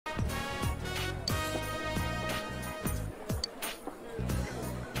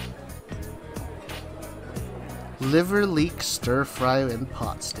Liver leek stir fry and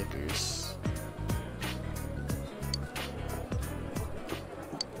pot stickers.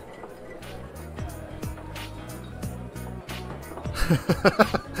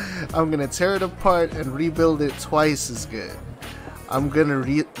 I'm gonna tear it apart and rebuild it twice as good. I'm gonna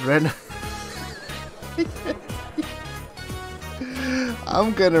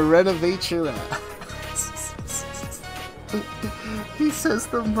I'm gonna renovate your house. He says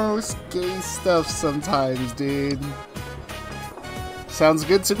the most gay stuff sometimes, dude. Sounds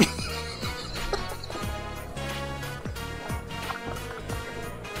good to me.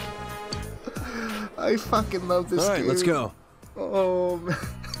 I fucking love this game. Alright, let's go. Oh, man.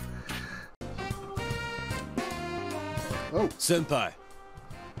 Oh. Senpai.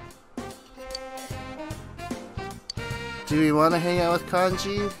 Do we want to hang out with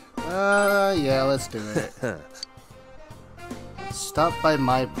Kanji? Yeah, let's do it. Stop by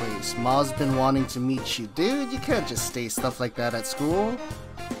my place. Ma's been wanting to meet you. Dude, you can't just say stuff like that at school.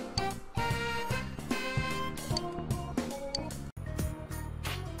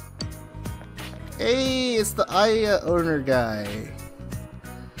 Hey, it's the Aya owner guy.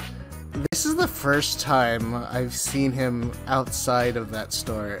 This is the first time I've seen him outside of that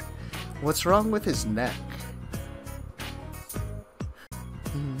store. What's wrong with his neck?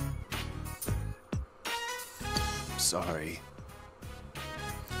 Sorry.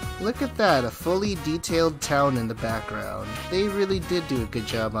 Look at that, a fully detailed town in the background. They really did do a good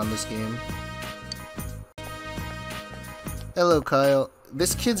job on this game. Hello, Kyle.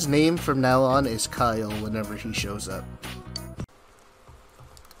 This kid's name from now on is Kyle whenever he shows up.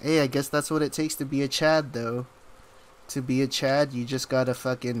 Hey, I guess that's what it takes to be a Chad, though. To be a Chad, you just gotta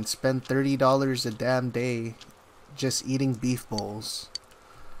fucking spend $30 a damn day just eating beef bowls.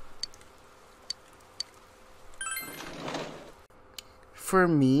 For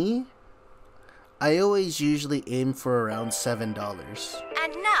me, I always usually aim for around $7.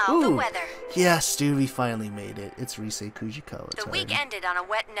 And now the weather. Yes, dude, we finally made it. It's Rise Kujikawa The time. week ended on a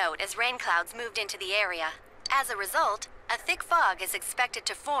wet note as rain clouds moved into the area. As a result, a thick fog is expected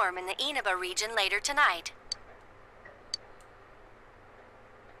to form in the Inaba region later tonight.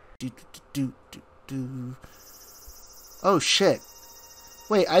 Oh shit.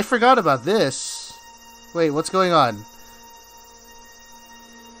 Wait, I forgot about this. Wait, what's going on?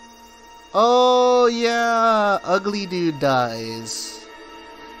 Oh yeah, ugly dude dies.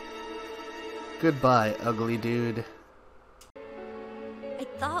 Goodbye, ugly dude. I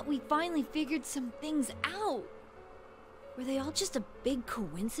thought we finally figured some things out. Were they all just a big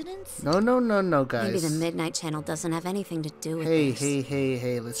coincidence? No, guys. Maybe the Midnight Channel doesn't have anything to do with Hey, this.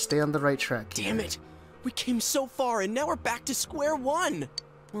 hey, let's stay on the right track. Damn it! We came so far and now we're back to square one!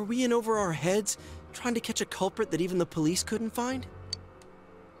 Were we in over our heads, trying to catch a culprit that even the police couldn't find?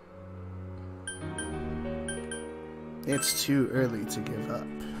 It's too early to give up.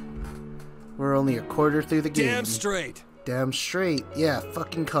 We're only a quarter through the game. Damn straight. Damn straight. Yeah,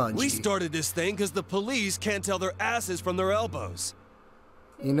 fucking Kanji. We started this thing because the police can't tell their asses from their elbows.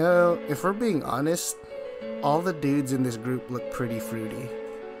 You know, if we're being honest, all the dudes in this group look pretty fruity.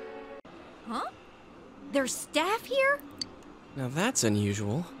 Huh? There's staff here? Now that's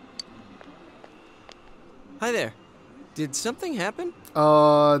unusual. Hi there. Did something happen?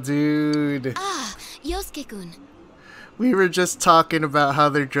 Oh, dude. Ah, Yosuke-kun. We were just talking about how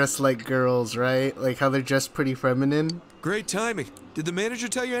they're dressed like girls, right? Like how they're dressed pretty feminine. Great timing. Did the manager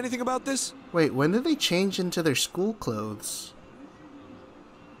tell you anything about this? Wait, when did they change into their school clothes?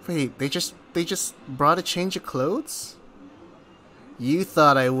 Wait, they just brought a change of clothes? You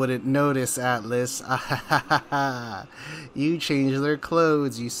thought I wouldn't notice, Atlus. You changed their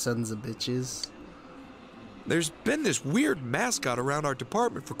clothes, you sons of bitches. There's been this weird mascot around our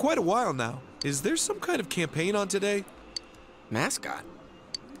department for quite a while now. Is there some kind of campaign on today? Mascot?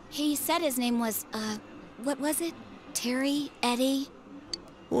 He said his name was, what was it? Terry? Eddie?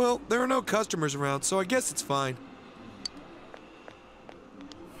 Well, there are no customers around, so I guess it's fine.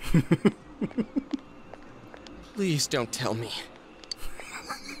 Please don't tell me.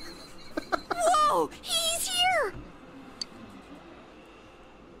 Whoa! He's here!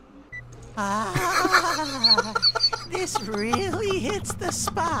 Ah, this really hits the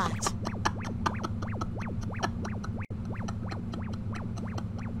spot.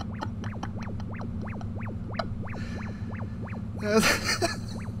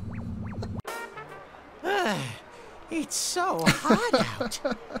 It's so hot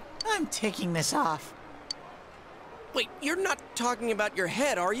out. I'm taking this off. Wait, you're not talking about your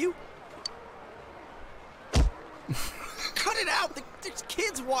head, are you? Cut it out! There's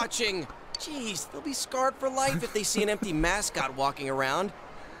kids watching! Jeez, they'll be scarred for life if they see an empty mascot walking around.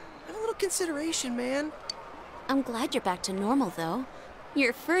 Have a little consideration, man. I'm glad you're back to normal, though.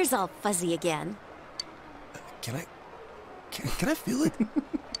 Your fur's all fuzzy again. Can I feel it?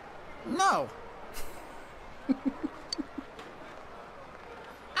 No.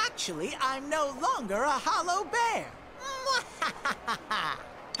 Actually, I'm no longer a hollow bear.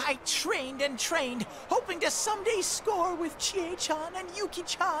 I trained and trained, hoping to someday score with Chie-chan and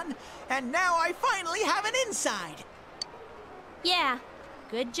Yuki-chan, and now I finally have an inside. Yeah,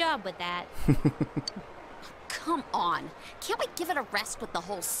 good job with that. Come on. Can't we give it a rest with the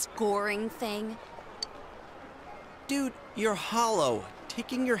whole scoring thing? Dude, you're hollow.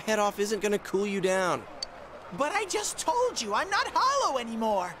 Taking your head off isn't gonna cool you down. But I just told you I'm not hollow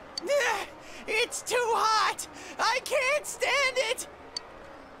anymore. It's too hot. I can't stand it.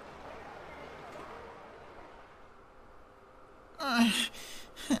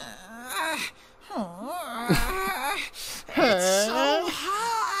 It's so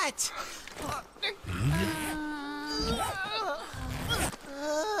hot.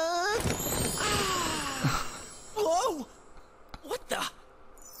 Whoa! What the?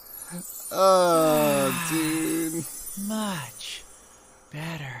 Oh, dude. Much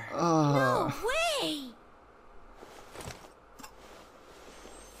better. No way!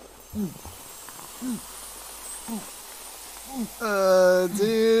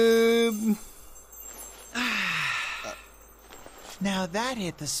 Dude. Now that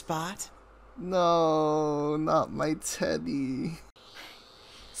hit the spot. No, not my teddy.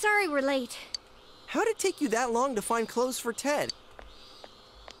 Sorry we're late. How'd it take you that long to find clothes for Ted?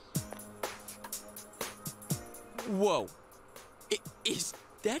 Whoa. Is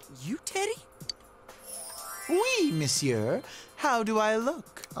that you, Teddy? Oui, monsieur. How do I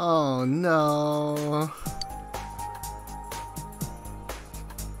look? Oh no.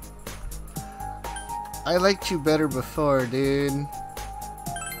 I liked you better before, dude.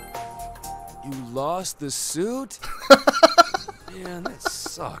 You lost the suit? Man, that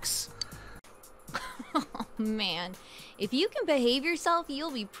sucks. Oh man, if you can behave yourself,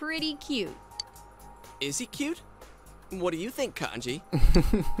 you'll be pretty cute. Is he cute? What do you think, Kanji?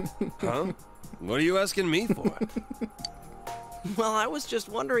 Huh? What are you asking me for? Well, I was just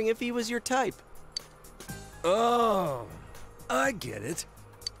wondering if he was your type. Oh, I get it.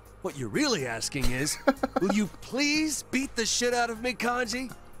 What you're really asking is, will you please beat the shit out of me,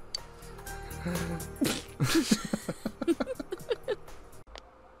 Kanji?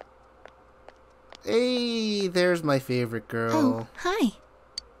 Hey, there's my favorite girl. Oh, hi.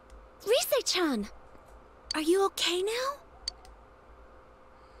 Rise-chan! Are you okay now?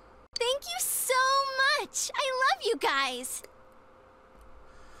 Thank you so much! I love you guys!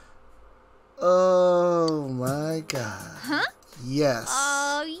 Oh my god. Huh? Yes.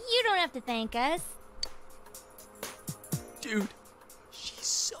 Oh, you don't have to thank us. Dude, she's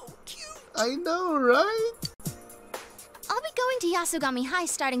so cute. I know, right? I'll be going to Yasugami High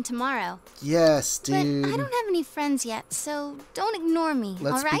starting tomorrow. Yes, dude. But I don't have any friends yet, so don't ignore me,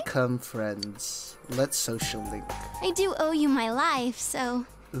 Let's alright? become friends. Let's social link. I do owe you my life, so,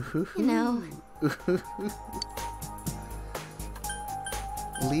 you know.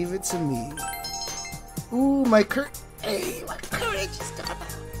 Leave it to me. Ooh, my Hey, my courage is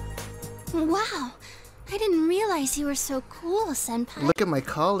gone. Wow, I didn't realize you were so cool, Senpai. Look at my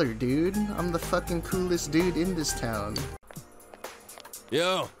collar, dude. I'm the fucking coolest dude in this town.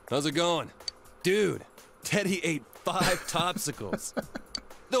 Yo, how's it going? Dude, Teddy ate 5 Topsicles.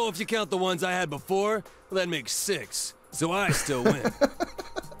 Though if you count the ones I had before, well, that makes 6. So I still win.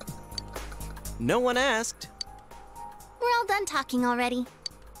 No one asked. We're all done talking already.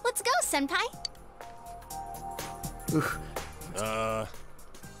 Let's go, Senpai. Oof.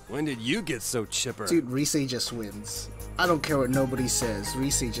 When did you get so chipper? Dude, Rise just wins. I don't care what nobody says.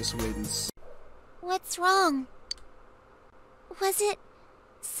 Rise just wins. What's wrong? Was it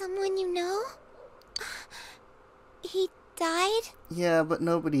someone you know? He died? Yeah, but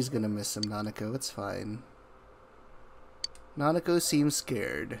nobody's gonna miss him, Nanako. It's fine. Nanako seems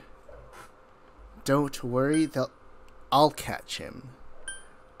scared. Don't worry, I'll catch him.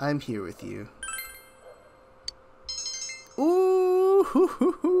 I'm here with you. Ooh, hoo,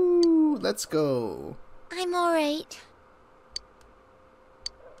 hoo, hoo. Let's go. I'm alright.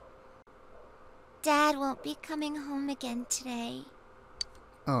 Dad won't be coming home again today.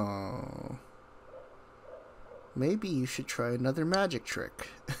 Oh. Maybe you should try another magic trick.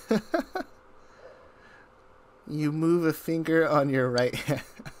 You move a finger on your right hand.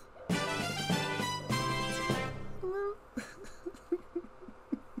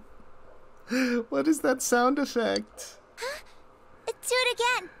 What is that sound effect? Do it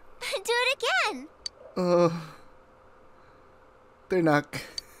again! Do it again! They're not...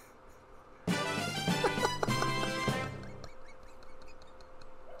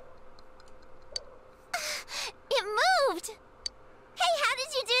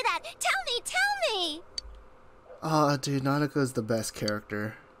 Oh, dude, Nanako's the best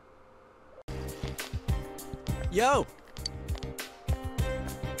character. Yo!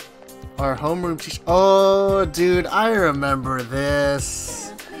 Our homeroom teacher. Oh, dude, I remember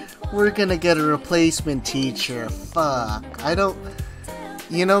this. We're gonna get a replacement teacher. Fuck. I don't.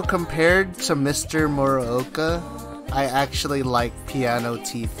 You know, compared to Mr. Muraoka, I actually like piano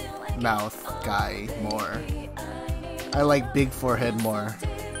teeth mouth guy more. I like big forehead more.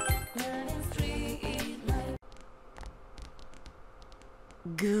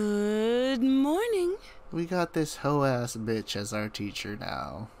 Good morning. We got this hoe-ass bitch as our teacher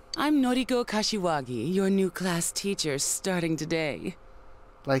now. I'm Noriko Kashiwagi, your new class teacher starting today.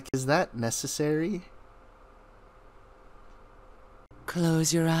 Like, is that necessary?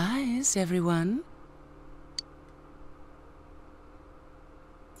 Close your eyes, everyone.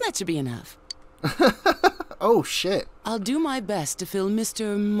 That should be enough. Oh, shit. I'll do my best to fill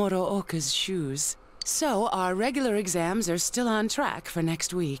Mr. Morooka's shoes. So, our regular exams are still on track for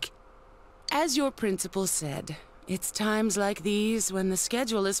next week. As your principal said, it's times like these when the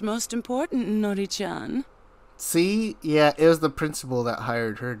schedule is most important, Nori-chan. See? Yeah, it was the principal that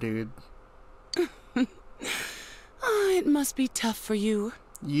hired her, dude. Oh, it must be tough for you.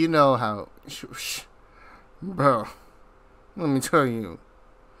 You know how... Bro, let me tell you.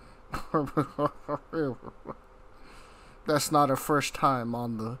 That's not her first time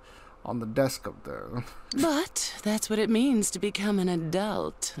on the desk up there. But that's what it means to become an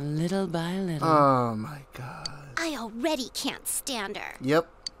adult, little by little. Oh my god. I already can't stand her. Yep.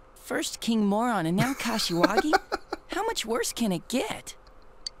 First King Moron and now Kashiwagi? How much worse can it get?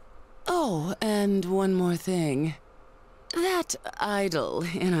 Oh, and one more thing. That idol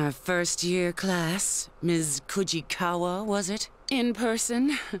in our first year class, Ms. Kujikawa, was it? In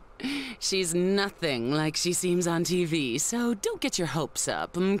person? She's nothing like she seems on TV, so don't get your hopes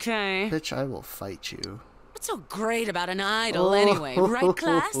up, okay? Bitch, I will fight you. What's so great about an idol anyway, right,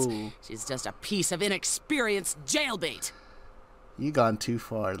 class? She's just a piece of inexperienced jailbait. You gone too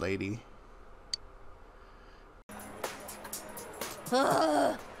far, lady.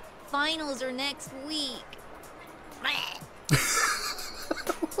 Finals are next week.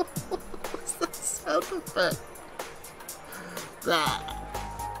 What's the sound effect?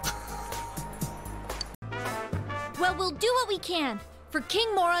 Well, we'll do what we can. For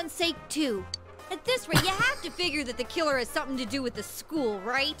King Moron's sake, too. At this rate, you have to figure that the killer has something to do with the school,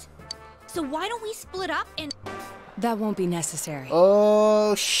 right? So why don't we split up and... That won't be necessary.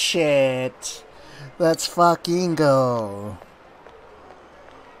 Oh, shit. Let's fucking go.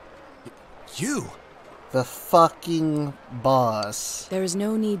 You? The fucking boss. There is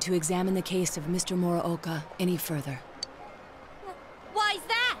no need to examine the case of Mr. Morooka any further. Why's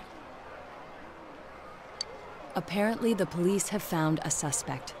that? Apparently, the police have found a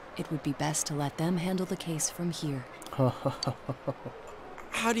suspect. It would be best to let them handle the case from here.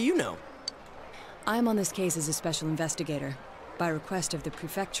 How do you know? I'm on this case as a special investigator, by request of the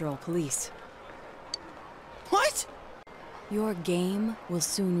prefectural police. What? Your game will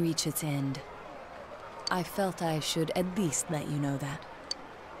soon reach its end. I felt I should at least let you know that.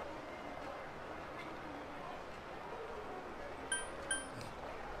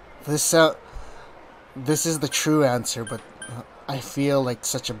 This is the true answer, but I feel like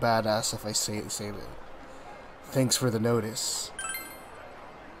such a badass if I say that. Thanks for the notice.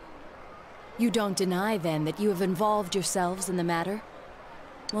 You don't deny, then, that you have involved yourselves in the matter?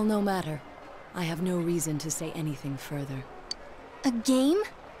 Well, no matter. I have no reason to say anything further. A game?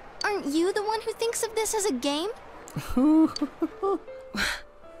 Aren't you the one who thinks of this as a game? I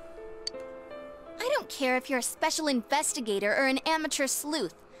don't care if you're a special investigator or an amateur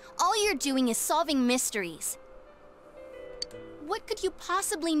sleuth. All you're doing is solving mysteries. What could you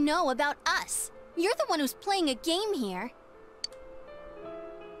possibly know about us? You're the one who's playing a game here.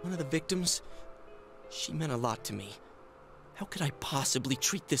 One of the victims? She meant a lot to me. How could I possibly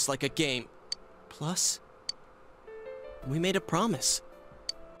treat this like a game? Plus, we made a promise.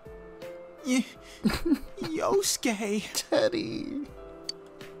 Yosuke. Teddy.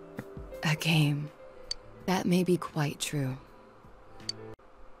 A game. That may be quite true.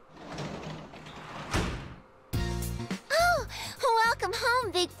 Oh, welcome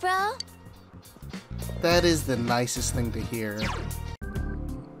home, big bro. That is the nicest thing to hear.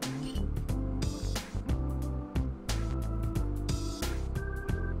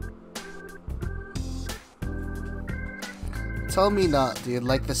 Tell me not, dude.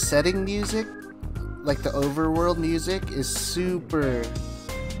 Like, the setting music, like the overworld music, is super,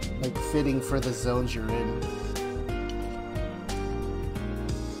 like, fitting for the zones you're in.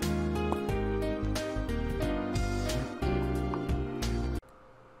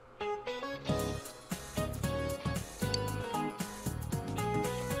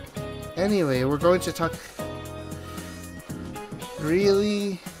 Anyway, we're going to talk...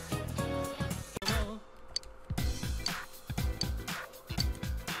 Really?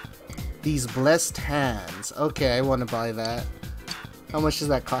 These blessed hands. Okay, I want to buy that. How much does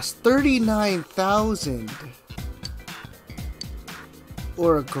that cost? 39,000.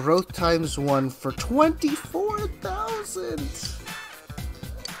 Or a growth times 1 for 24,000.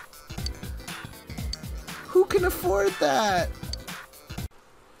 Who can afford that?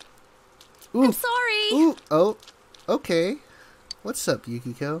 Ooh. I'm sorry. Ooh. Oh. Okay. What's up,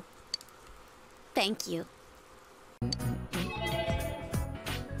 Yukiko? Thank you.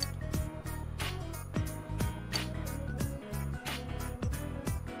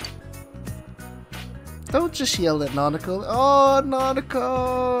 Don't just yell at Nanako. Oh,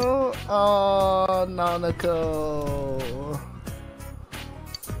 Nanako! Oh, Nanako!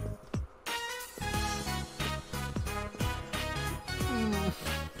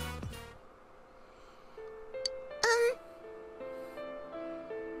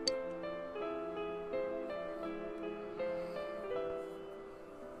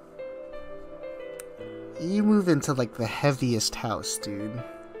 You move into like the heaviest house, dude.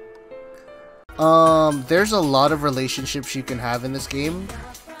 There's a lot of relationships you can have in this game,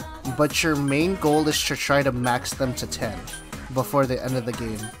 but your main goal is to try to max them to 10 before the end of the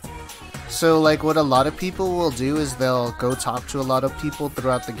game. So like what a lot of people will do is they'll go talk to a lot of people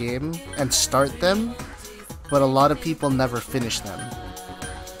throughout the game and start them, but a lot of people never finish them.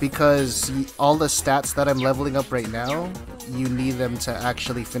 Because all the stats that I'm leveling up right now, you need them to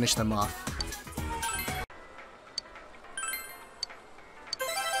actually finish them off.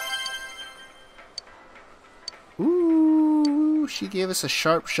 Ooh, she gave us a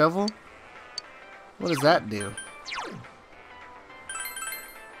sharp shovel. What does that do?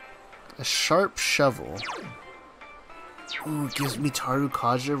 A sharp shovel. Ooh, gives me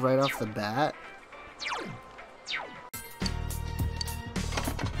Tarukaja right off the bat.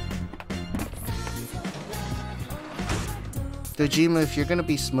 Dojima, if you're gonna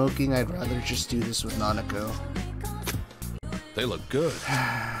be smoking, I'd rather just do this with Nanako. They look good.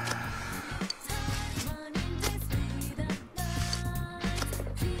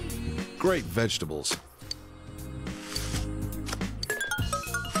 Great vegetables.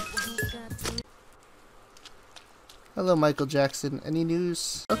 Hello, Michael Jackson. Any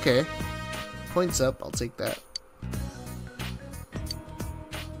news? Okay. Points up. I'll take that.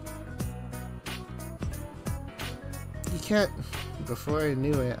 You can't... Before I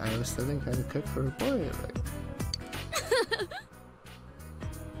knew it, I was studying how to cook for a boy. Like...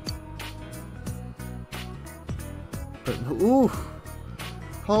 But, ooh!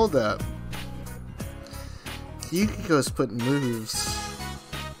 Hold up. Yukiko's putting moves.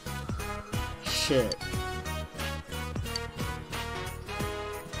 Shit.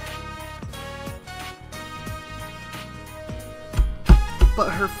 But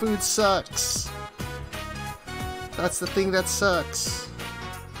her food sucks. That's the thing that sucks.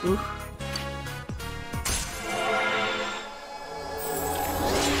 Ooh.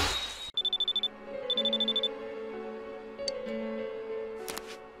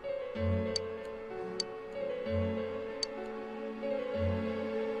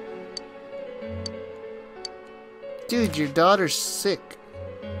 Dude, your daughter's sick.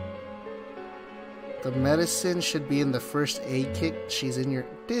 The medicine should be in the first aid kit. She's in your...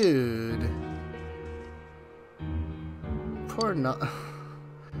 Dude. Poor not.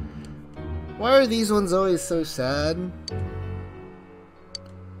 Why are these ones always so sad?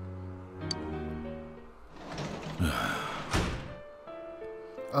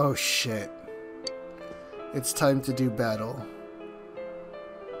 Oh shit. It's time to do battle.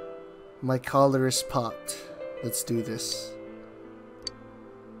 My collar is popped. Let's do this.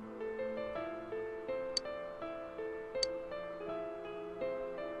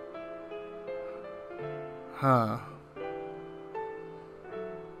 Huh.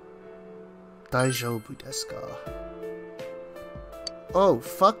 Daijoubu desu ka? Oh,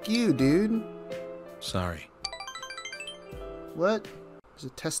 fuck you, dude. Sorry. What? Is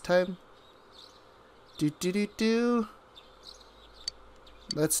it test time? Do.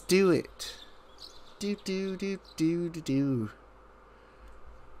 Let's do it. Do.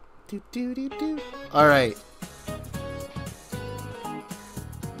 Alright.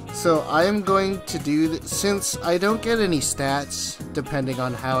 So I am going to do, since I don't get any stats, depending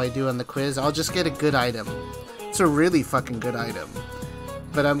on how I do on the quiz, I'll just get a good item. It's a really fucking good item.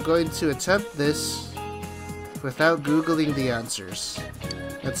 But I'm going to attempt this without Googling the answers.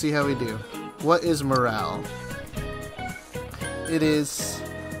 Let's see how we do. What is morale? It is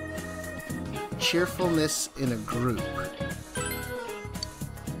cheerfulness in a group.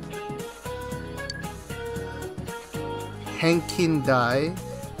 Henkin Dai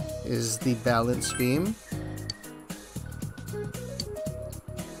is the balance beam.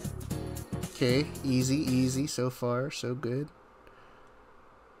 Okay, easy so far, so good.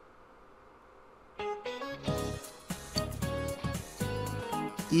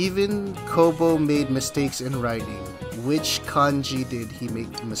 Even Kobo made mistakes in writing. Which kanji did he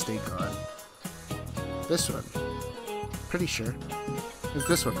make a mistake on? This one. Pretty sure. It's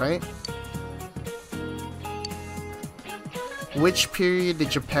this one, right? Which period did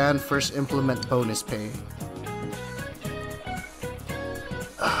Japan first implement bonus pay?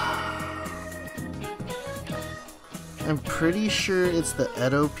 I'm pretty sure it's the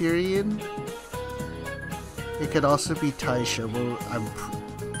Edo period. It could also be Taisho,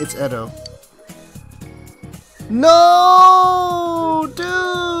 but it's Edo. No,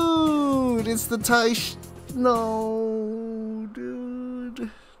 dude! It's the Taisho. No,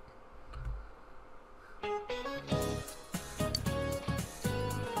 dude.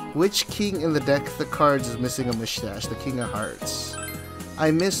 Which king in the deck of the cards is missing a mustache? The King of Hearts. I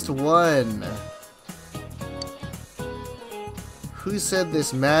missed one. Who said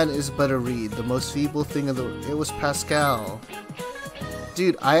this man is but a reed? The most feeble thing in the... It was Pascal.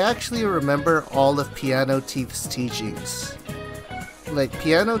 Dude, I actually remember all of Piano Teeth's teachings. Like,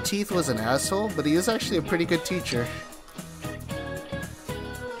 Piano Teeth was an asshole, but he was actually a pretty good teacher.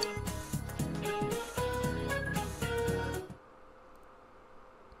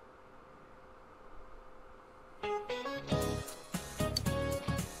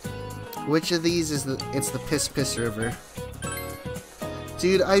 Which of these is the... It's the Piss Piss River.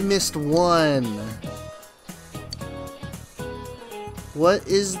 Dude, I missed one. What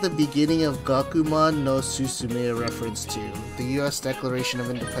is the beginning of Gakuman no Susume a reference to? The US Declaration of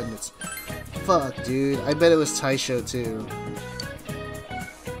Independence. Fuck, dude. I bet it was Taisho, too.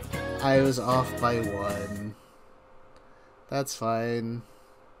 I was off by one. That's fine.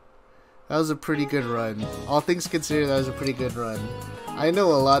 That was a pretty good run. All things considered, that was a pretty good run. I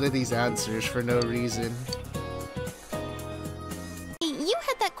know a lot of these answers for no reason. You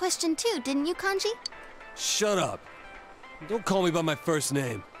had that question too, didn't you, Kanji? Shut up. Don't call me by my first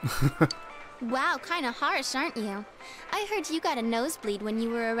name. Wow, kinda harsh, aren't you? I heard you got a nosebleed when you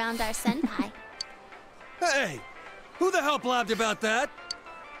were around our senpai. Hey! Who the hell blabbed about that?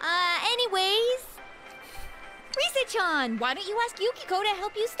 Anyways... Rise-chan, why don't you ask Yukiko to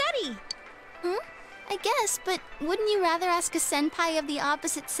help you study? I guess, but wouldn't you rather ask a senpai of the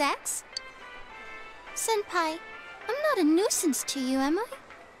opposite sex? Senpai, I'm not a nuisance to you, am I?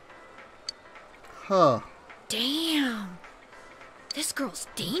 Huh. Damn. This girl's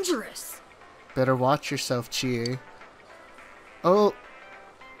dangerous. Better watch yourself, Chie. Oh.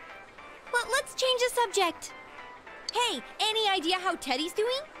 Well, let's change the subject. Hey, any idea how Teddy's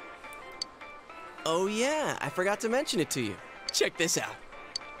doing? Oh yeah, I forgot to mention it to you. Check this out.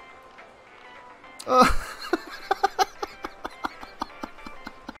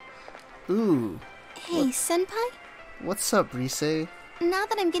 Ooh. Hey, senpai? What's up, Rise? Now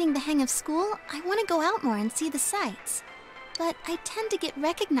that I'm getting the hang of school, I want to go out more and see the sights. But I tend to get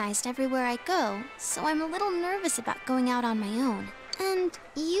recognized everywhere I go, so I'm a little nervous about going out on my own. And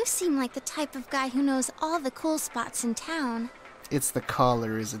you seem like the type of guy who knows all the cool spots in town. It's the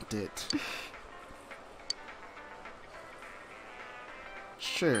collar, isn't it?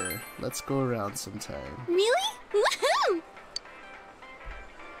 Sure, let's go around sometime. Really? Woohoo!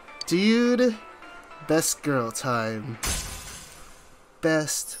 Dude, best girl time.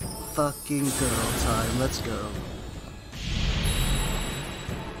 Best fucking girl time. Let's go.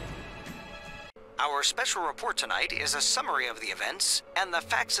 Our special report tonight is a summary of the events and the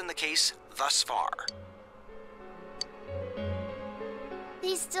facts in the case thus far.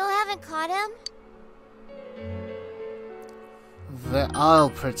 They still haven't caught him? That I'll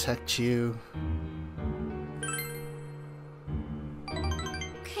protect you.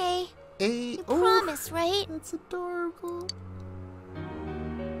 Okay. Hey, You promise, right? That's adorable.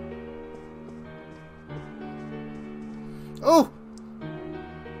 Oh!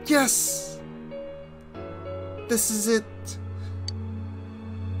 Yes! This is it.